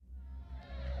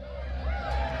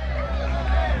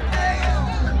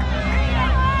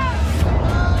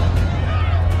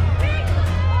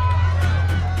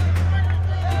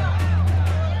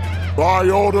By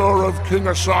order of King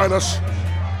Asilas,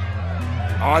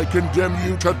 I condemn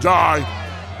you to die,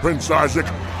 Prince Isaac.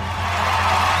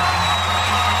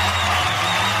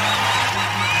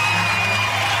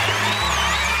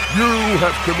 You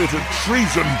have committed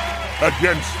treason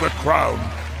against the crown,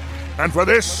 and for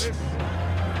this,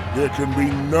 there can be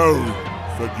no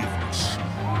forgiveness.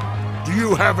 Do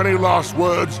you have any last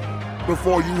words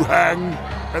before you hang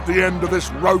at the end of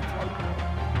this rope?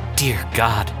 Dear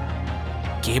God,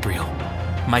 Gabriel,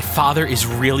 my father is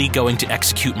really going to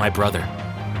execute my brother.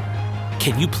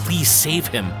 Can you please save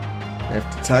him? I have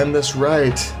to time this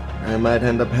right. I might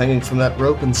end up hanging from that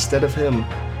rope instead of him.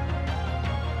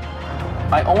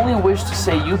 I only wish to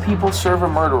say you people serve a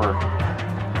murderer.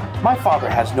 My father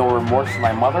has no remorse for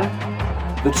my mother,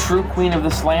 the true queen of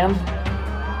this land,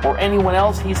 or anyone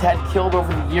else he's had killed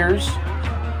over the years.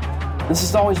 This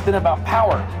has always been about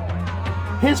power.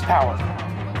 His power.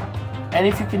 And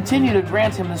if you continue to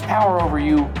grant him this power over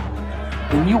you,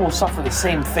 then you will suffer the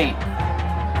same fate.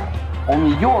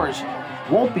 Only yours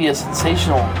won't be as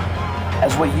sensational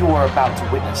as what you are about to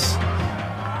witness.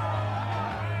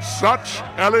 Such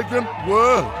elegant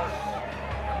words.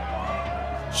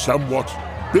 Somewhat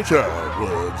bitter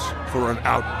words for an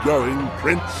outgoing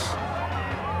prince.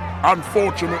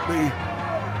 Unfortunately,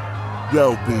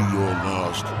 they'll be your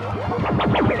last.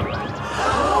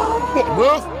 What on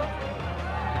earth?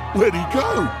 Where'd he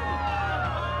go?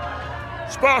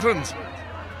 Spartans,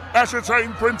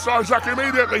 ascertain Prince Isaac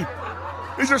immediately.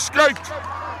 He's escaped.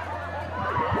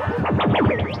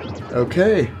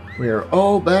 Okay, we are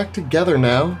all back together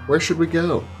now. Where should we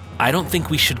go? I don't think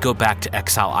we should go back to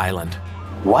Exile Island.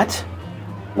 What?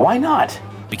 Why not?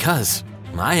 Because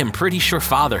I am pretty sure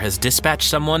Father has dispatched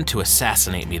someone to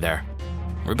assassinate me there.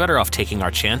 We're better off taking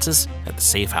our chances at the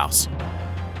safe house.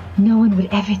 No one would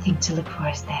ever think to look for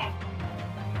us there.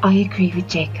 I agree with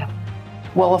Jacob.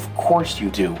 Well, of course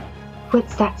you do.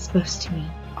 What's that supposed to mean?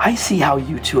 I see how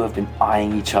you two have been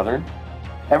eyeing each other.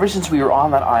 Ever since we were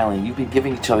on that island, you've been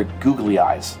giving each other googly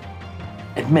eyes.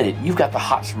 Admit it, you've got the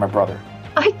hots for my brother.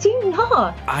 I do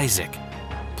not. Isaac,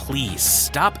 please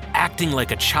stop acting like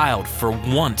a child for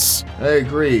once. I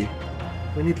agree.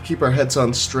 We need to keep our heads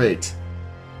on straight.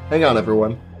 Hang on,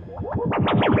 everyone.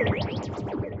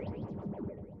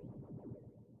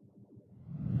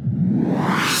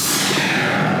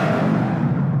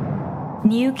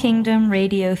 New Kingdom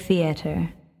Radio Theater.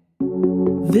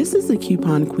 This is a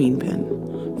Coupon Queen Pin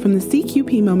from the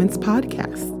CQP Moments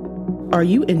podcast. Are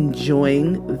you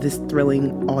enjoying this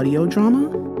thrilling audio drama?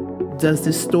 Does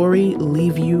this story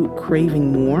leave you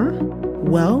craving more?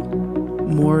 Well,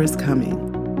 more is coming.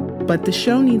 But the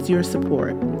show needs your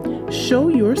support. Show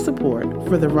your support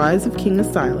for The Rise of King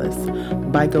Asilas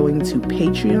by going to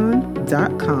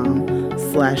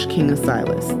patreon.com/King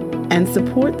Asilas and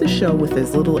support the show with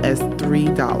as little as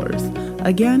 $3.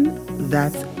 Again,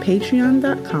 that's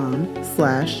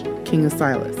patreon.com/King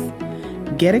Asilas.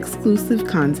 Get exclusive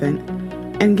content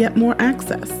and get more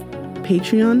access.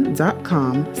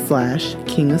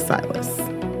 Patreon.com/King Asilas.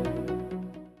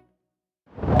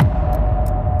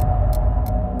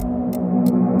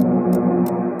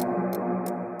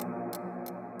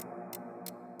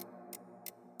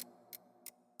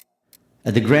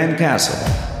 At the Grand Castle,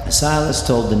 Asilas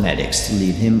told the medics to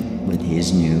leave him with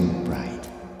his new bride.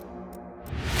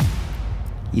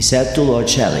 He said to Lord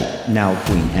Shelley, now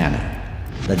Queen Anna,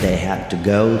 that they had to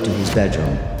go to his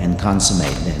bedroom and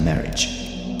consummate their marriage.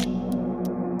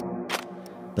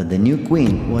 But the new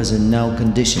queen was in no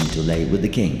condition to lay with the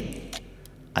king.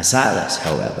 Asilas,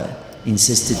 however,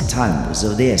 insisted time was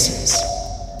of the essence.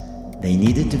 They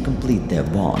needed to complete their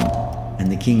bond,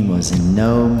 and the king was in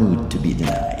no mood to be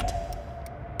denied.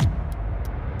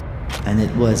 And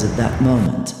it was at that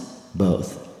moment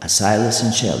both Asilas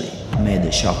and Shelley made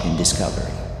a shocking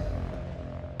discovery.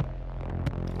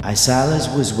 Asilas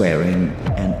was wearing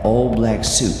an all-black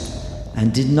suit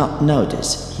and did not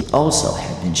notice he also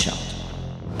had been shot.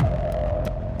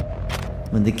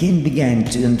 When the king began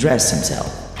to undress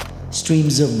himself,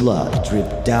 streams of blood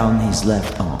dripped down his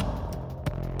left arm.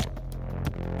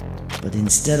 But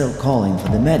instead of calling for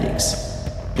the medics,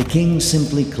 the king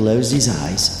simply closed his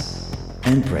eyes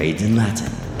and prayed in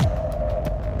Latin.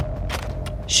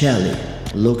 Shelley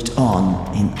looked on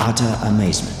in utter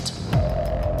amazement,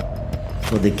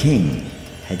 for the king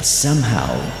had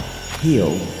somehow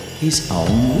healed his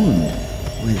own wound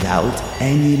without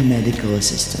any medical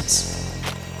assistance.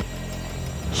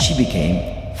 She became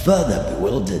further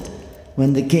bewildered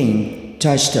when the king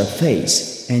touched her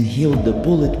face and healed the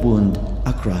bullet wound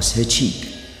across her cheek.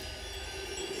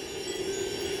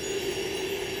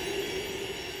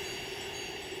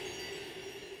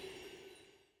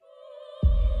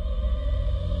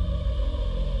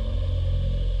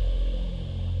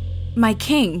 My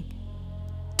king,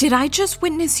 did I just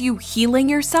witness you healing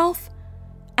yourself?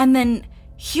 And then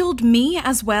healed me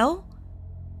as well?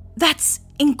 That's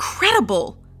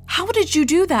incredible! How did you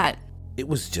do that? It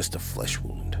was just a flesh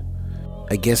wound.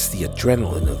 I guess the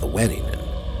adrenaline of the wedding and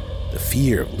the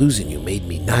fear of losing you made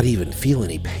me not even feel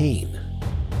any pain.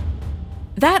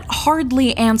 That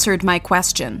hardly answered my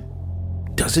question.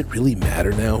 Does it really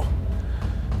matter now?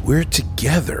 We're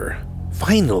together,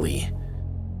 finally.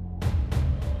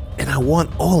 And I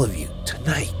want all of you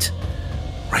tonight,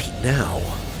 right now.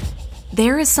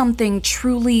 There is something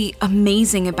truly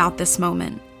amazing about this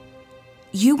moment.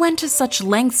 You went to such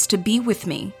lengths to be with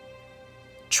me.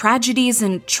 Tragedies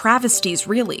and travesties,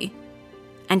 really.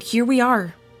 And here we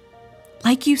are.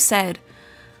 Like you said,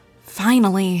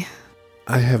 finally.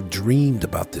 I have dreamed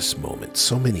about this moment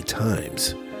so many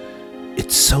times.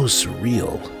 It's so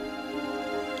surreal.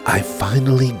 I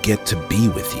finally get to be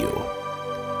with you.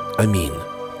 I mean,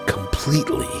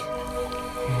 completely.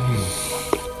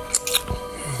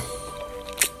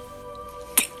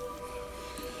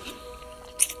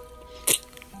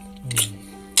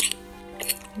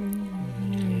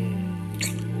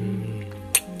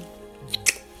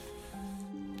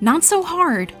 Not so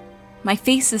hard. My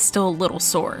face is still a little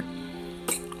sore.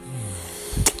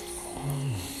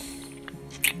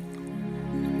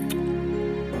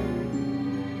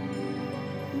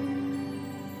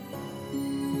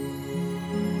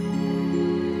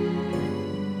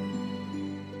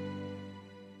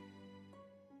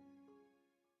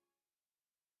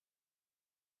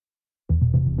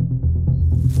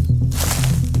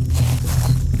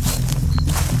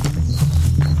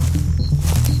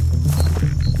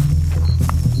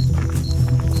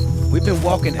 We've been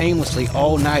walking aimlessly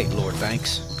all night, Lord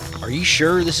Banks. Are you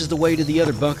sure this is the way to the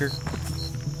other bunker?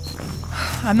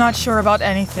 I'm not sure about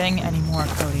anything anymore,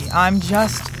 Cody. I'm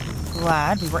just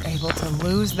glad we were able to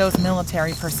lose those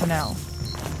military personnel.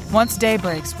 Once day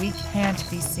breaks, we can't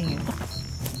be seen.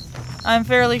 I'm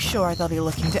fairly sure they'll be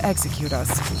looking to execute us.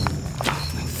 My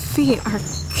feet are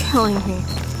killing me.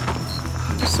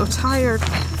 I'm so tired.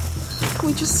 Can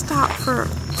we just stop for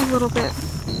a little bit,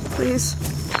 please?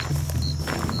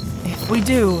 If we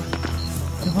do,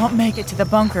 we won't make it to the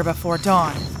bunker before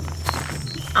dawn.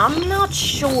 I'm not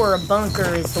sure a bunker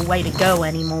is the way to go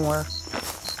anymore.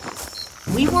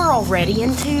 We were already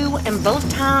in two, and both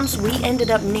times we ended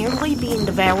up nearly being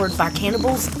devoured by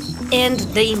cannibals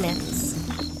and demons.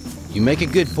 You make a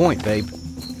good point, babe.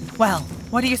 Well,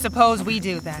 what do you suppose we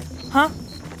do then? Huh?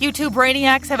 You two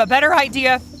brainiacs have a better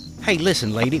idea? Hey,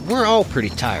 listen, lady, we're all pretty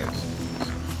tired.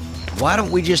 Why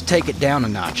don't we just take it down a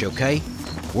notch, okay?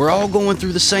 We're all going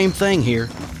through the same thing here.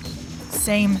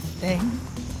 Same thing?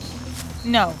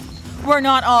 No, we're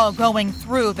not all going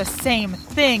through the same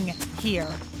thing here.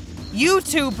 You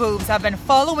two boobs have been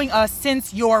following us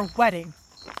since your wedding.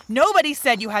 Nobody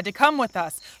said you had to come with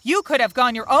us. You could have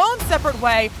gone your own separate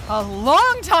way a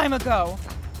long time ago.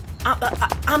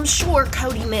 I'm sure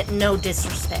Cody meant no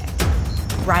disrespect.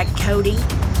 Right, Cody?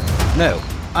 No,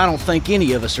 I don't think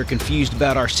any of us are confused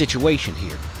about our situation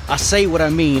here. I say what I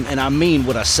mean, and I mean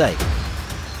what I say.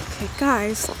 Okay,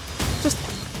 guys, just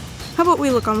how about we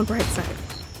look on the bright side?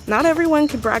 Not everyone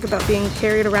can brag about being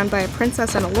carried around by a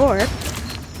princess and a lord.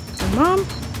 And Mom,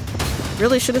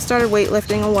 really should have started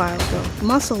weightlifting a while ago.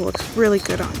 Muscle looks really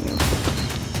good on you.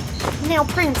 Now,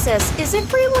 Princess, is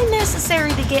it really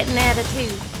necessary to get an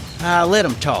attitude? Let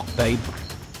them talk, babe.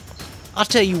 I'll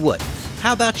tell you what,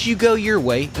 how about you go your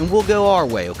way and we'll go our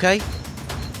way, okay?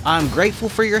 I'm grateful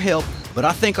for your help, but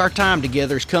I think our time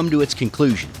together has come to its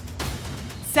conclusion.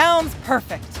 Sounds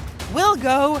perfect. We'll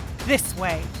go this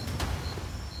way.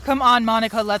 Come on,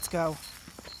 Monica, let's go.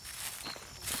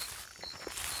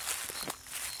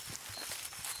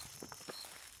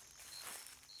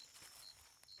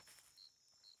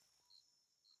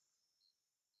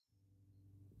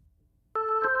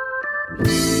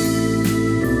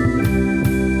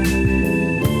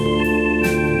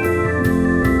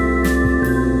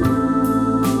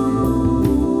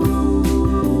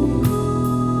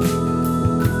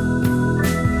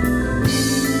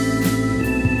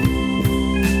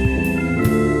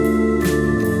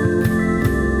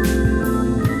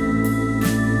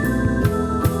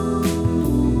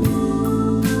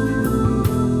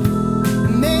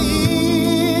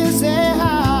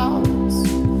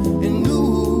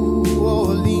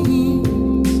 Orleans.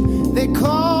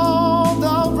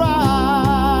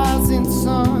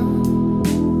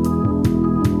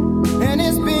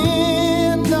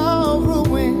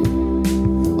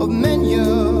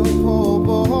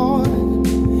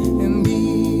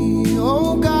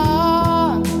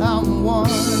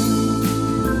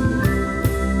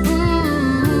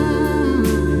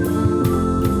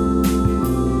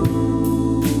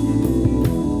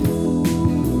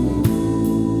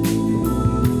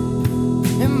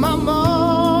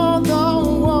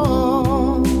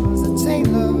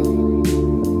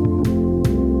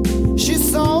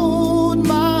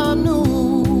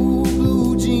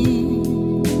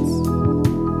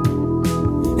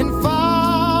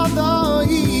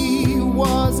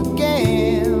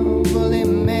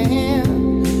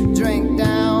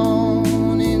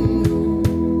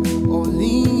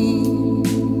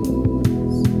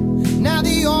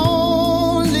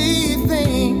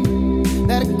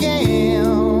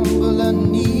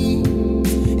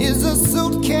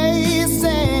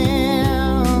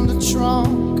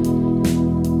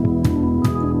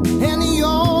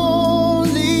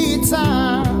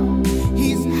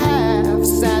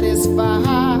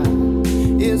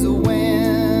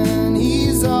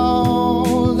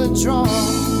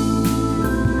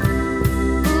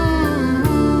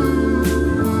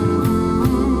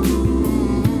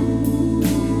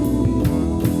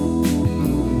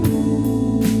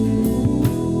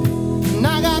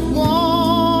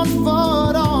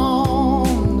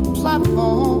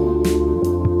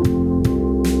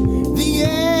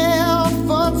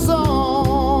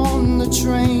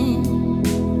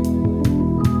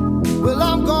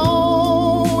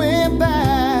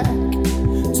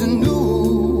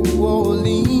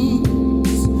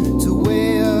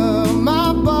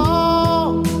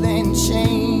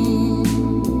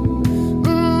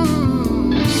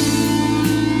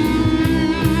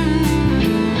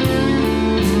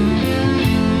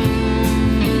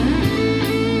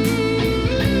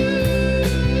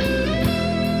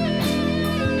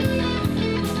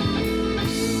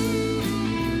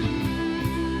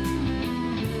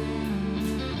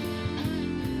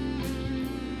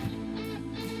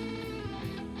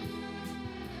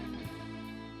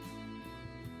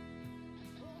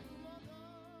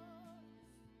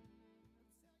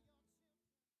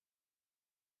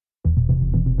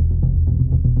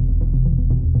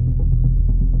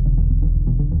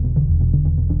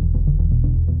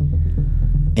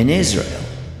 In Israel,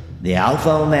 the Alpha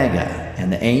Omega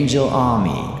and the angel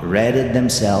army readied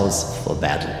themselves for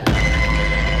battle.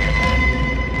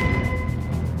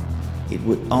 It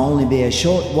would only be a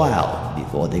short while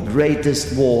before the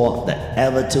greatest war that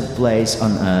ever took place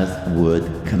on Earth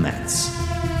would commence.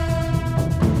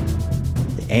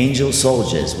 The angel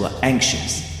soldiers were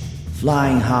anxious,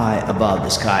 flying high above the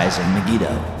skies of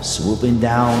Megiddo, swooping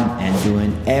down and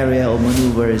doing aerial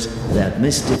maneuvers that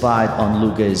mystified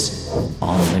onlookers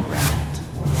on the ground.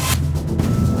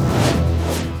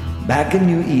 Back in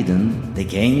New Eden, the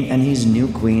king and his new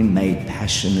queen made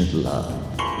passionate love.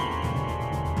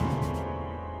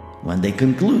 When they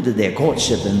concluded their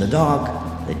courtship in the dark,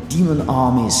 the demon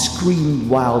army screamed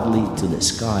wildly to the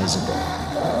skies above.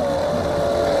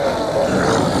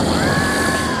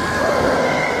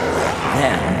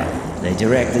 Then, they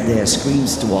directed their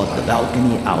screams toward the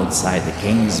balcony outside the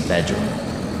king's bedroom.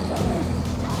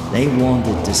 They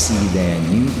wanted to see their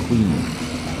new queen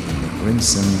in the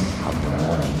crimson of the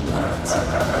morning light.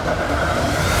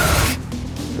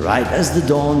 Right as the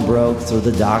dawn broke through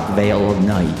the dark veil of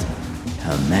night,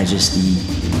 Her Majesty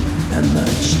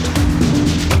emerged.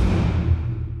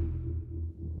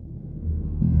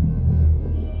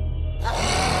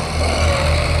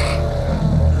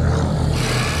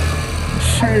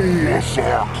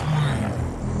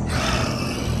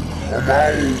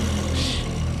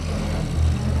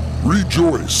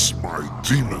 Rejoice, my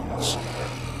demons,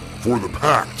 for the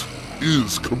pact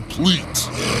is complete.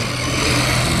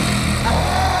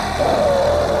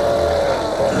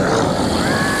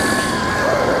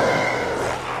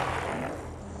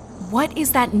 What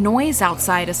is that noise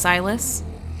outside, Asilas?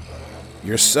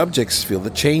 Your subjects feel the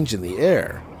change in the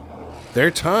air.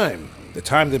 Their time, the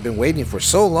time they've been waiting for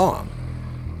so long,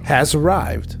 has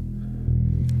arrived,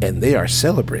 and they are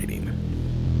celebrating.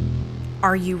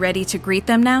 Are you ready to greet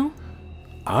them now?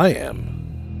 I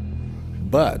am.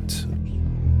 But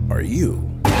are you?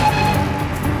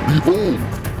 Behold!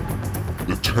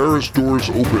 The terrace doors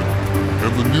open,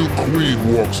 and the new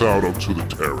queen walks out onto the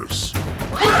terrace.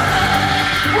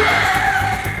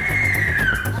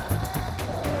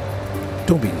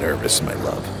 Don't be nervous, my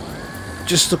love.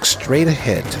 Just look straight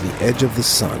ahead to the edge of the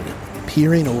sun,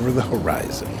 peering over the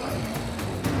horizon.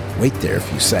 Wait there a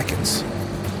few seconds.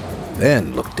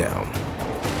 Then look down.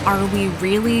 Are we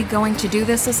really going to do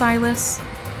this, Asilas?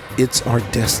 It's our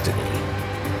destiny.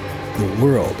 The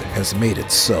world has made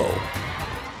it so.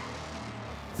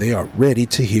 They are ready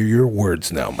to hear your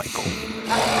words now, my queen.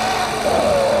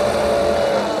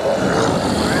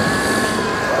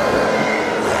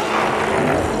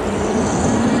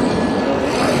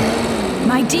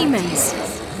 My demons,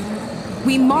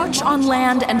 we march on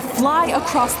land and fly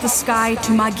across the sky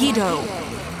to Megiddo.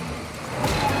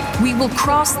 We will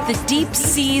cross the deep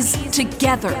seas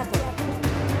together.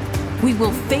 We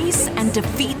will face and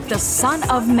defeat the Son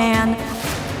of Man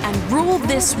and rule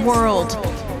this world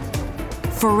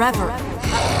forever.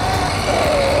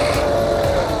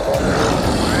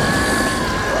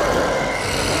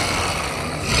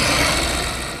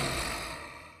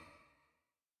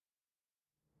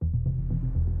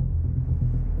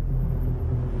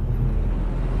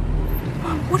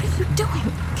 What are you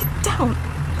doing? Get down.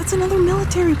 That's another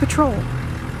military patrol.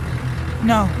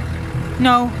 No,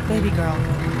 baby girl.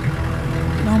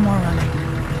 No more running.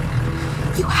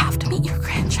 You have to meet your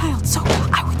grandchild, so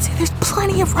I would say there's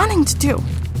plenty of running to do.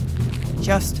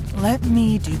 Just let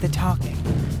me do the talking.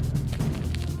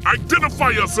 Identify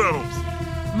yourselves!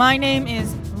 My name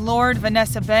is Lord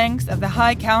Vanessa Banks of the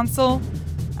High Council.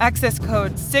 Access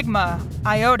code Sigma,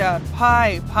 Iota,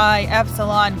 Pi,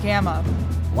 Epsilon, Gamma.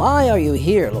 Why are you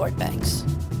here, Lord Banks?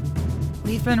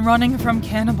 We've been running from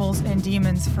cannibals and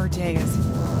demons for days.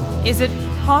 Is it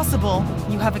possible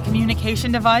you have a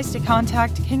communication device to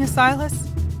contact King Asilas?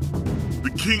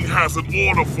 The king has an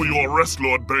order for your arrest,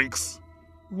 Lord Banks.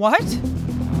 What?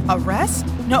 Arrest?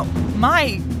 No,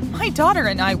 my daughter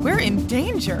and I, we're in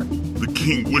danger. The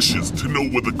king wishes to know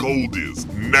where the gold is,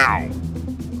 now.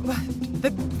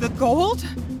 The gold?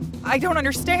 I don't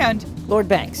understand. Lord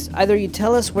Banks, either you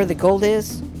tell us where the gold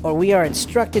is, or we are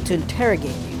instructed to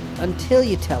interrogate you until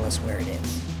you tell us where it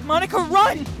is. Monica,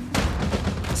 run!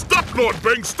 Stop, Lord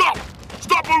Banks, stop!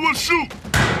 Stop or we'll shoot!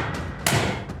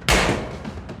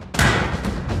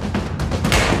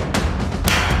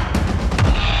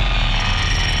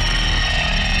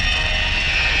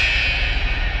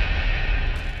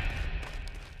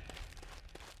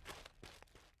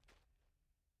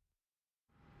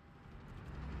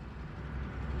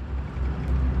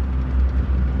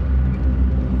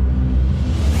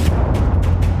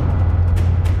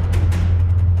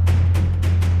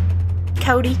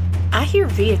 Cody, I hear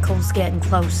vehicles getting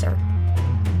closer.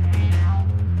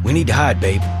 We need to hide,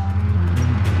 babe.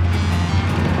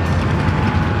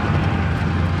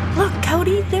 Look,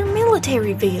 Cody, they're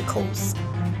military vehicles.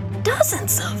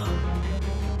 Dozens of them.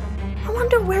 I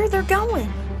wonder where they're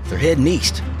going. They're heading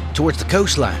east, towards the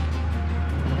coastline.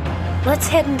 Let's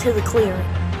head into the clearing.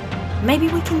 Maybe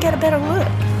we can get a better look.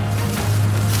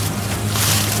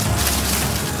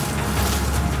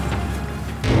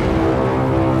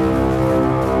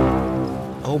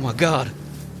 Oh my God.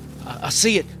 I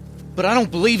see it, but I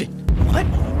don't believe it. What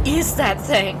is that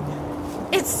thing?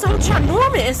 It's so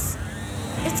ginormous.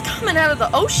 It's coming out of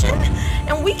the ocean,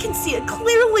 and we can see it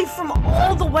clearly from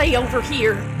all the way over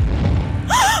here.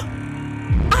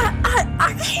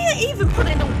 I can't even put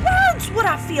into words what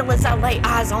I feel as I lay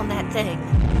eyes on that thing.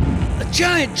 A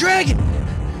giant dragon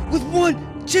with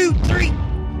 1, 2, 3,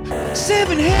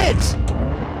 7 heads.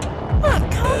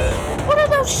 Look, Cody, what are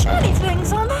those shiny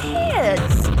things on the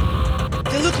heads?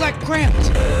 They look like crowns.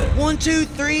 1, 2,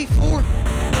 3, 4,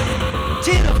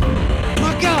 10 of them.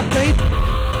 My God, babe.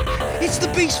 It's the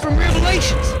beast from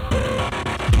Revelations.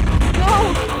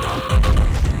 No!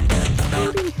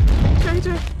 Cody,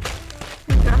 JJ,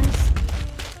 you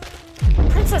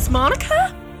guys. Princess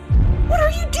Monica? What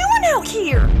are you doing out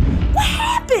here? What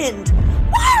happened?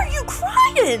 Why are you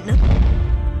crying?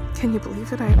 Can you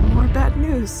believe it? I have more bad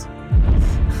news.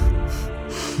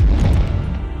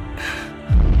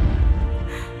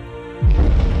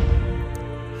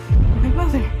 My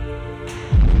mother.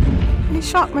 He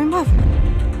shot my mother.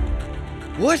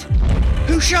 What?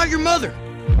 Who shot your mother?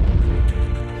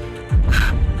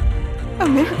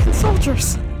 American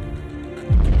soldiers.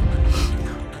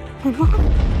 My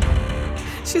mom.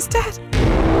 She's dead.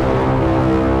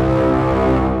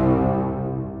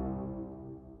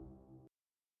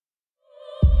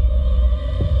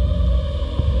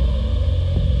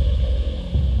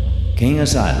 King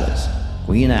Asilas,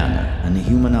 Queen Anna, and the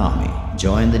human army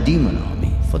joined the demon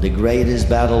army for the greatest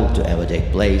battle to ever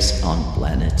take place on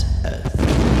planet Earth.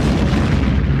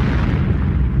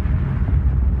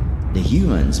 The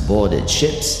humans boarded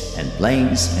ships and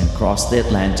planes and crossed the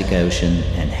Atlantic Ocean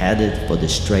and headed for the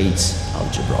Straits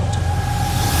of Gibraltar.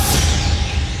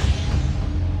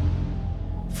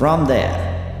 From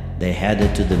there, they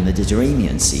headed to the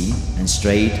Mediterranean Sea and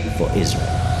straight for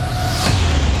Israel.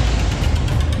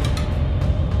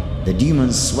 The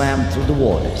demons swam through the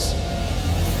waters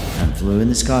and flew in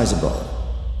the skies above,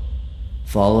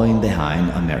 following behind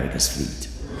America's fleet.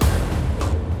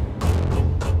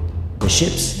 The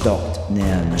ships docked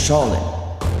near Neshalin,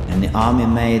 and the army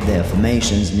made their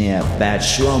formations near Bat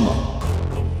Shlomo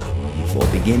before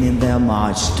beginning their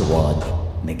march toward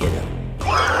Megiddo.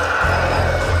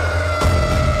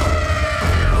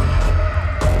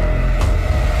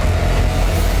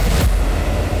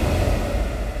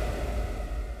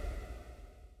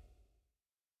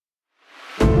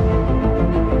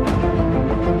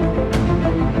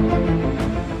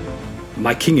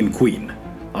 My king and queen,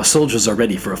 our soldiers are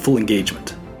ready for a full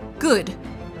engagement. Good.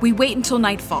 We wait until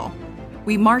nightfall.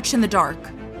 We march in the dark.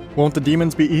 Won't the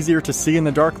demons be easier to see in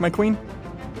the dark, my queen?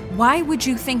 Why would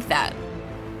you think that?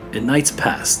 In nights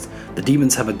past, the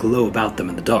demons have a glow about them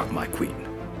in the dark, my queen.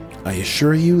 I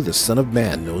assure you, the Son of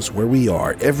Man knows where we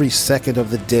are every second of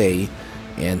the day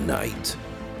and night.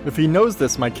 If he knows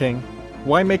this, my king,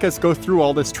 why make us go through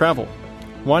all this travel?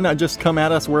 Why not just come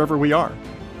at us wherever we are?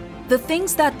 The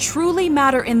things that truly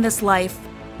matter in this life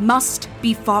must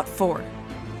be fought for.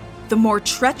 The more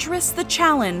treacherous the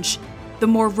challenge, the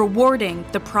more rewarding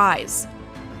the prize.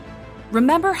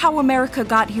 Remember how America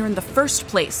got here in the first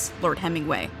place, Lord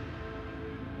Hemingway.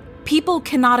 People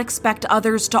cannot expect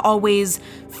others to always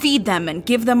feed them and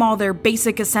give them all their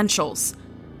basic essentials.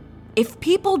 If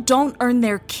people don't earn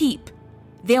their keep,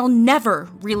 they'll never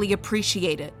really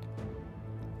appreciate it.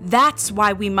 That's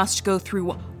why we must go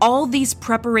through all these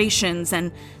preparations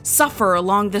and suffer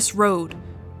along this road,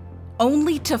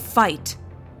 only to fight,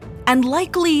 and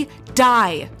likely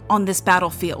die on this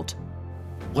battlefield.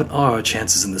 What are our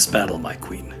chances in this battle, my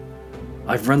queen?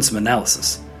 I've run some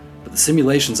analysis, but the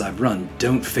simulations I've run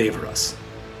don't favor us.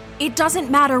 It doesn't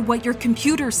matter what your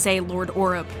computers say, Lord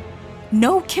Oreb.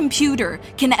 No computer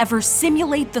can ever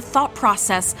simulate the thought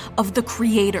process of the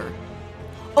Creator.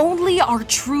 Only our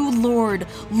true Lord,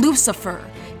 Lucifer,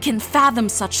 can fathom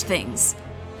such things.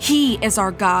 He is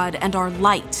our God and our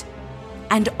light,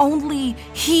 and only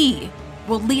He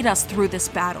will lead us through this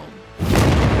battle.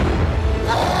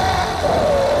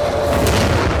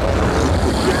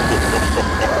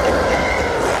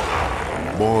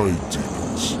 My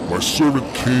demons, my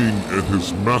servant king and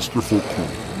his masterful queen,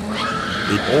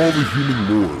 and all the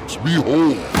human lords,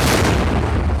 behold,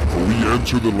 for we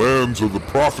enter the lands of the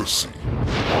prophecy.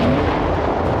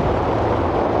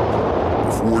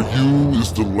 Before you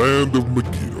is the land of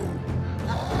Megiddo.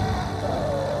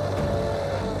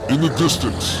 In the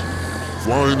distance,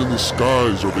 flying in the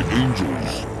skies are the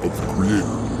angels of the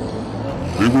Creator.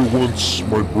 They were once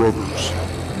my brothers,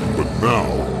 but now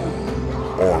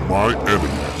are my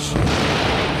enemies.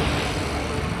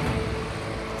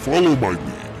 Follow my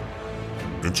lead,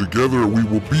 and together we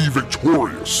will be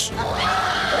victorious.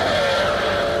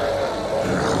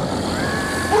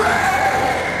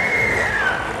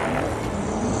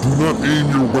 Do not aim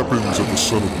your weapons at the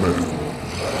Son of Man.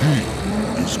 He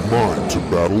is mine to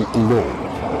battle alone.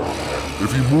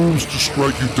 If he moves to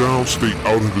strike you down, stay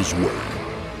out of his way.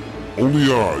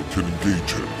 Only I can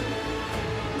engage him.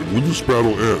 And when this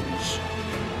battle ends,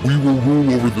 we will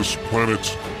rule over this planet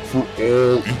for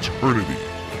all eternity.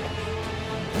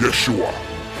 Yeshua,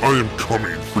 I am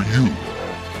coming for you.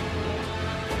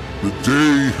 The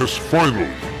day has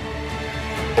finally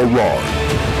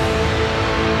arrived.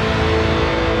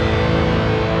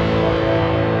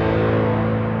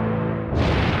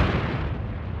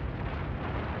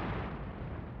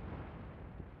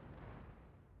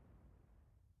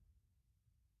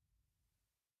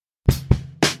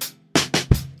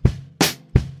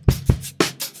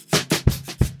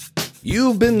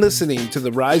 You've been listening to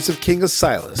The Rise of King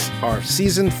Asilas, our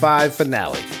Season 5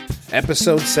 finale,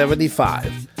 Episode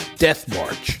 75, Death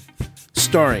March,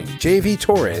 starring J.V.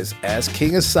 Torres as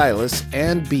King Asilas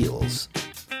and Beals,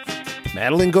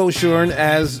 Madeline Goshorn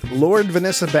as Lord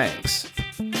Vanessa Banks,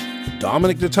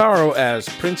 Dominic Notaro as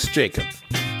Prince Jacob,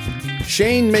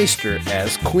 Shane Maester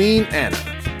as Queen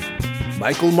Anna,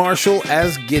 Michael Marshall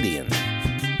as Gideon,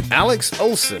 Alex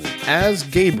Olson as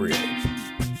Gabriel,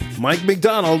 Mike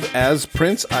McDonald as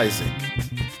Prince Isaac,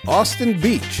 Austin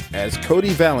Beach as Cody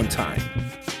Valentine,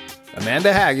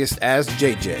 Amanda Haggis as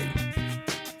JJ,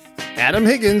 Adam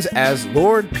Higgins as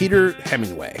Lord Peter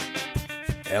Hemingway,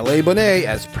 L.A. Bonet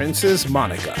as Princess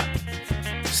Monica,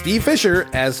 Steve Fisher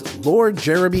as Lord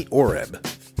Jeremy Oreb,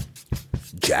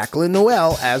 Jacqueline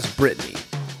Noel as Brittany,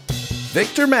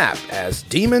 Victor Mapp as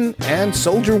Demon and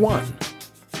Soldier One,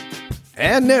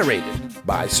 and narrated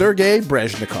by Sergei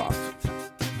Brezhnikov.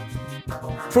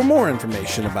 For more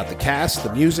information about the cast,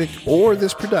 the music, or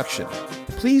this production,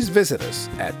 please visit us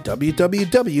at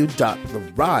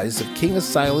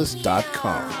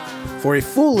www.theriseofkingasilas.com for a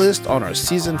full list on our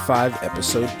Season 5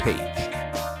 episode page.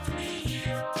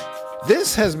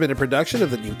 This has been a production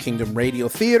of the New Kingdom Radio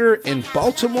Theater in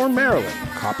Baltimore, Maryland,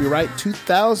 copyright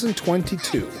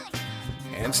 2022.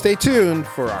 And stay tuned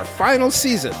for our final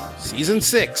season, Season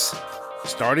 6,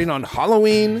 starting on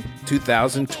Halloween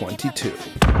 2022.